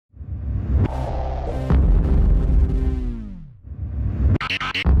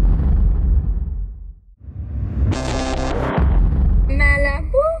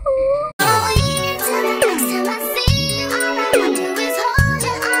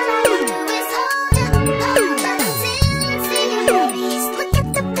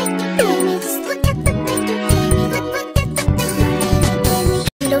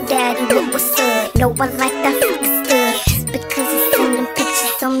No, I like that fix good. Just because you're sending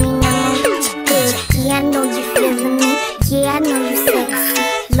pictures don't mean I'm on good. Yeah, I know you feeling me. Yeah, I know you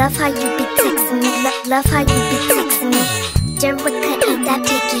sexy. Love how you be texting me. Love how you be texting me. Jerica ain't that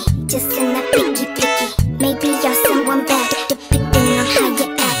picky, just in that picky. Maybe y'all send one back, depending on how you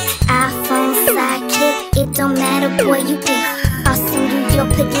act. iPhone sidekick, it don't matter, boy, you pick. I'll send you your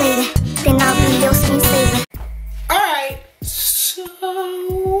pic later, then I'll be your screensaver. Alright, so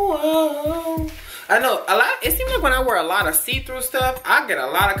I know a lot. It seems like when I wear a lot of see-through stuff, I get a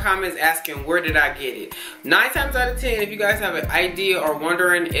lot of comments asking where did I get it. 9 times out of 10, if you guys have an idea or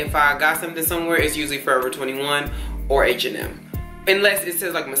wondering if I got something somewhere, it's usually Forever 21 or H&M. Unless it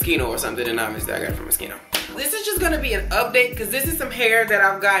says like Moschino or something, and obviously I got it from Moschino. This is just gonna be an update because this is some hair that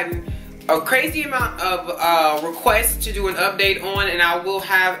I've gotten a crazy amount of requests to do an update on, and I will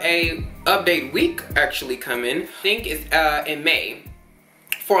have a update week actually coming. I think it's in May.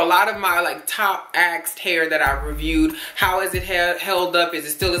 For a lot of my like top axed hair that I reviewed, how is it held up? Is it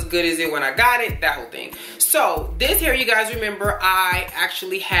still as good as it when I got it? That whole thing. So this hair, you guys remember, I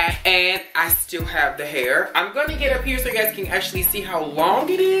actually had, and I still have the hair. I'm gonna get up here so you guys can actually see how long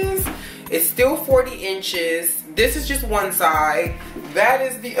it is. It's still 40 inches. This is just one side. That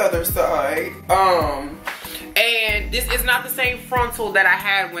is the other side. And this is not the same frontal that I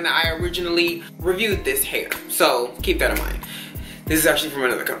had when I originally reviewed this hair. So keep that in mind. This is actually from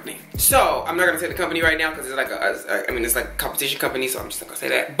another company. So I'm not gonna say the company right now because it's like it's like a competition company, so I'm just not gonna say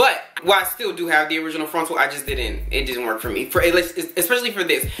that. But while I still do have the original frontal, it didn't work for me. Especially for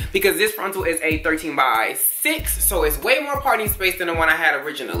this, because this frontal is a 13x6, so it's way more parting space than the one I had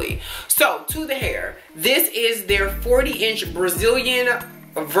originally. So to the hair, this is their 40-inch Brazilian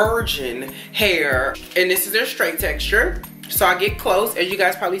virgin hair, and this is their straight texture. So I get close, as you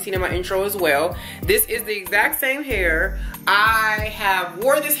guys probably seen in my intro as well. This is the exact same hair. I have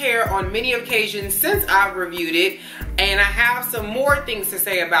wore this hair on many occasions since I've reviewed it, and I have some more things to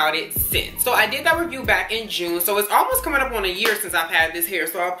say about it since. So I did that review back in June, so it's almost coming up on a year since I've had this hair.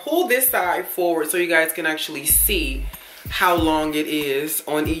 So I'll pull this side forward so you guys can actually see how long it is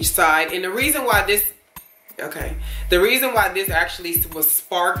on each side. And the reason why this actually was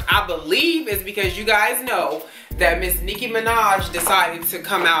sparked, I believe, is because you guys know that Miss Nicki Minaj decided to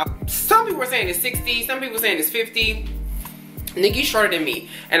come out. Some people were saying it's 60, some people saying it's 50. Nicki's shorter than me,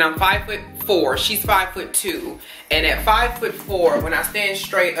 and I'm 5'4". She's 5'2", and at 5'4", when I stand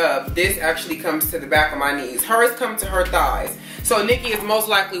straight up, this actually comes to the back of my knees. Hers come to her thighs. So Nicki is most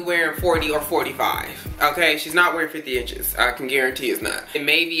likely wearing 40 or 45. Okay, she's not wearing 50 inches. I can guarantee it's not. And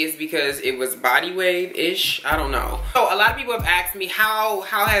maybe it's because it was body wave-ish. I don't know. So a lot of people have asked me how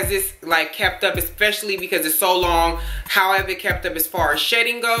has this like kept up, especially because it's so long. How have it kept up as far as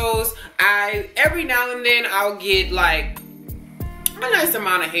shedding goes? Every now and then I'll get like a nice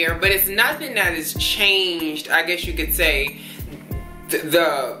amount of hair, but it's nothing that has changed, I guess you could say,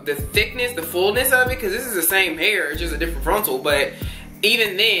 the thickness, the fullness of it, because this is the same hair, it's just a different frontal, but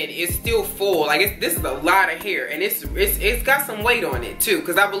even then it's still full. Like this is a lot of hair, and it's got some weight on it too,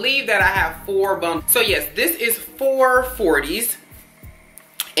 because I believe that I have 4 bumps. So yes, this is 4 40s,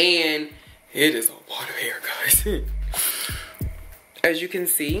 and it is a lot of hair, guys. As you can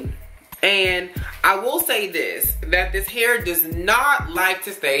see. And I will say this, that this hair does not like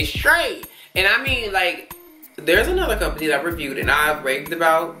to stay straight. And I mean, like, there's another company that I reviewed, and I've raved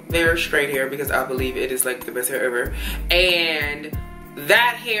about their straight hair because I believe it is like the best hair ever. And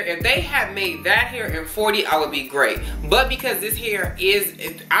that hair, if they had made that hair in 40, I would be great. But because this hair is,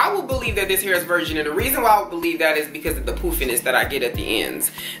 I will believe that this hair is virgin. And the reason why I would believe that is because of the poofiness that I get at the ends.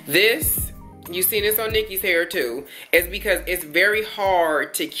 You seen this on Nicki's hair too. It's because it's very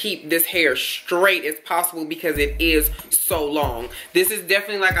hard to keep this hair straight as possible because it is so long. This is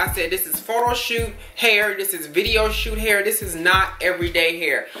definitely, like I said, this is photo shoot hair. This is video shoot hair. This is not everyday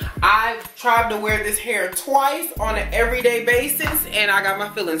hair. I've tried to wear this hair twice on an everyday basis, and I got my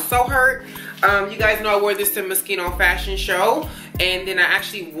feelings so hurt. You guys know I wore this to Moschino fashion show, and then I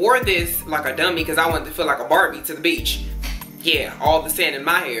actually wore this like a dummy because I wanted to feel like a Barbie to the beach. Yeah, all the sand in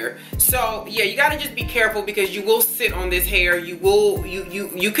my hair. So yeah, you gotta just be careful because you will sit on this hair. You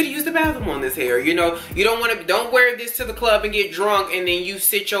could use the bathroom on this hair. You know, you don't wear this to the club and get drunk and then you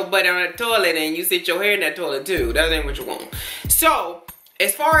sit your butt on the toilet and you sit your hair in that toilet too. That ain't what you want. So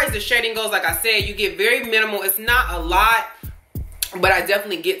as far as the shedding goes, like I said, you get very minimal. It's not a lot. but I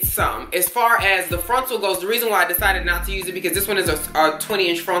definitely get some. As far as the frontal goes, the reason why I decided not to use it, because this one is a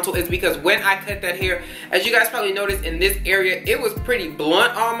 20-inch frontal, is because when I cut that hair, as you guys probably noticed in this area, it was pretty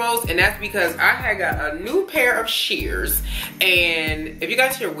blunt almost, and that's because I had got a new pair of shears, and if you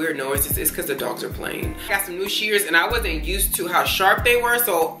guys hear weird noises, it's because the dogs are playing. I got some new shears, and I wasn't used to how sharp they were,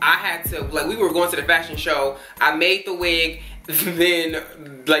 so I had to, like, we were going to the fashion show, I made the wig, then,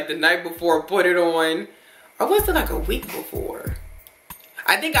 like, the night before, put it on, or was it like a week before?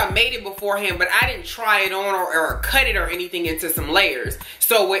 I think I made it beforehand, but I didn't try it on or cut it or anything into some layers.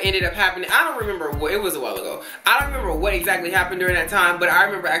 So what ended up happening, I don't remember what, it was a while ago. I don't remember what exactly happened during that time, but I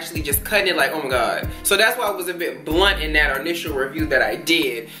remember actually just cutting it like, oh my God. So that's why I was a bit blunt in that initial review that I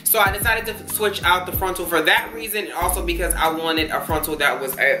did. So I decided to switch out the frontal for that reason, and also because I wanted a frontal that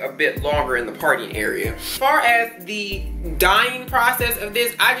was a bit longer in the parting area. As far as the dyeing process of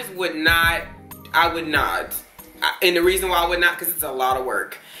this, I just would not, I would not. And the reason why I would not, because it's a lot of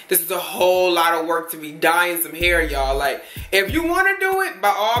work. This is a whole lot of work to be dyeing some hair, y'all. Like, if you want to do it,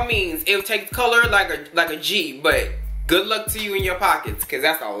 by all means, it'll take color like a G, but good luck to you in your pockets, because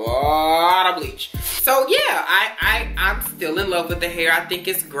that's a lot of bleach. So yeah, I'm still in love with the hair. I think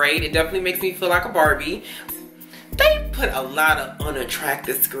it's great. It definitely makes me feel like a Barbie. They put a lot of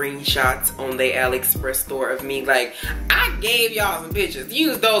unattractive screenshots on their Aliexpress store of me. Like, I gave y'all some pictures.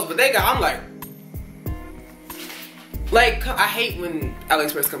 Use those, but they got, I'm like, I hate when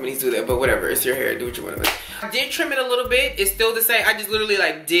Aliexpress companies do that, but whatever, it's your hair, do what you want with it. I did trim it a little bit, it's still the same. I just literally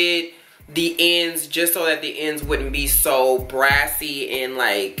like did the ends just so that the ends wouldn't be so brassy, and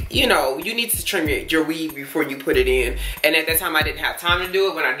like, you know, you need to trim your weave before you put it in. And at that time I didn't have time to do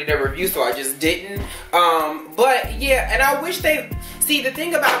it when I did a review, so I just didn't. But yeah, and I wish they, see the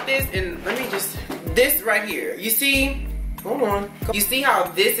thing about this, and let me just, this right here, you see, hold on. You see how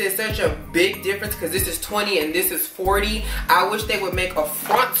this is such a big difference, because this is 20 and this is 40. I wish they would make a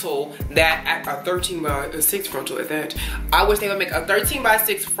frontal that, a 13x6 frontal at that. I wish they would make a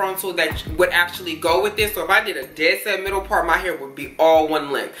 13x6 frontal that would actually go with this. So if I did a dead set middle part, my hair would be all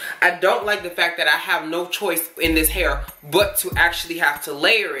one length. I don't like the fact that I have no choice in this hair but to actually have to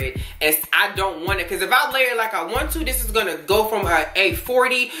layer it. And I don't want it, because if I layer it like I want to, this is gonna go from a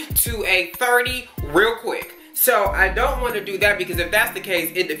 40 to a 30 real quick. So I don't want to do that, because if that's the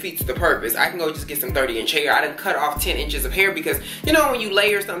case, it defeats the purpose. I can go just get some 30-inch hair. I done cut off 10 inches of hair, because, you know, when you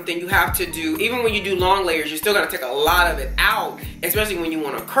layer something, you have to do, even when you do long layers, you're still going to take a lot of it out, especially when you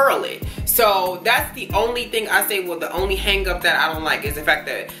want to curl it. So that's the only thing I say, well, the only hang up that I don't like is the fact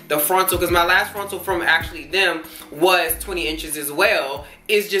that the frontal, because my last frontal from actually them was 20 inches as well,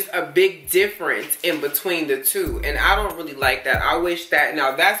 is just a big difference in between the two, and I don't really like that. I wish that,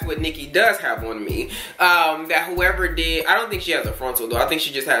 now that's what Nikki does have on me, that whoever did, I don't think she has a frontal though, I think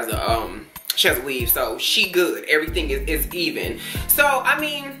she just has a she has a weave, so she good, everything is even. So I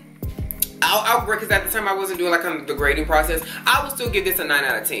mean, I'll because at the time I wasn't doing like kind of the grading process, I would still give this a 9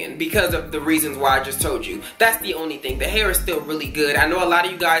 out of 10 because of the reasons why I just told you. That's the only thing. The hair is still really good. I know a lot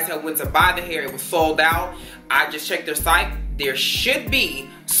of you guys have went to buy the hair, it was sold out. I just checked their site. There should be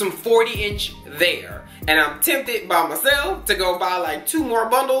some 40-inch there, and I'm tempted by myself to go buy like 2 more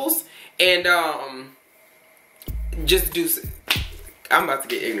bundles and just do. I'm about to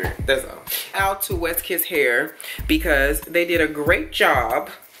get ignorant, that's all. Out to West Kiss Hair, because they did a great job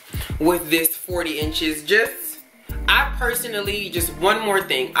with this 40 inches. Just, I personally, just one more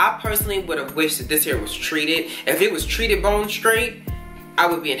thing, I personally would have wished that this hair was treated. If it was treated bone straight, I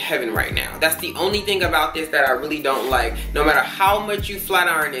would be in heaven right now. That's the only thing about this that I really don't like. No matter how much you flat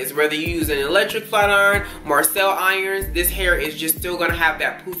iron this, whether you use an electric flat iron, Marcel irons, this hair is just still gonna have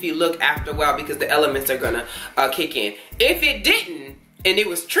that poofy look after a while, because the elements are gonna kick in. If it didn't, and it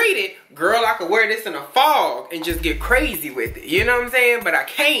was treated, girl, I could wear this in a fog and just get crazy with it. You know what I'm saying? But I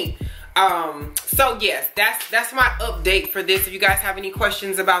can't. So yes, that's my update for this. If you guys have any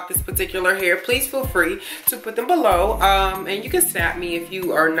questions about this particular hair, please feel free to put them below. And you can snap me if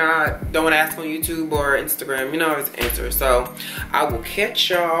you are don't ask on YouTube or Instagram. You know, I always answer. So I will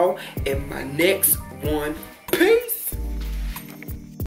catch y'all in my next one.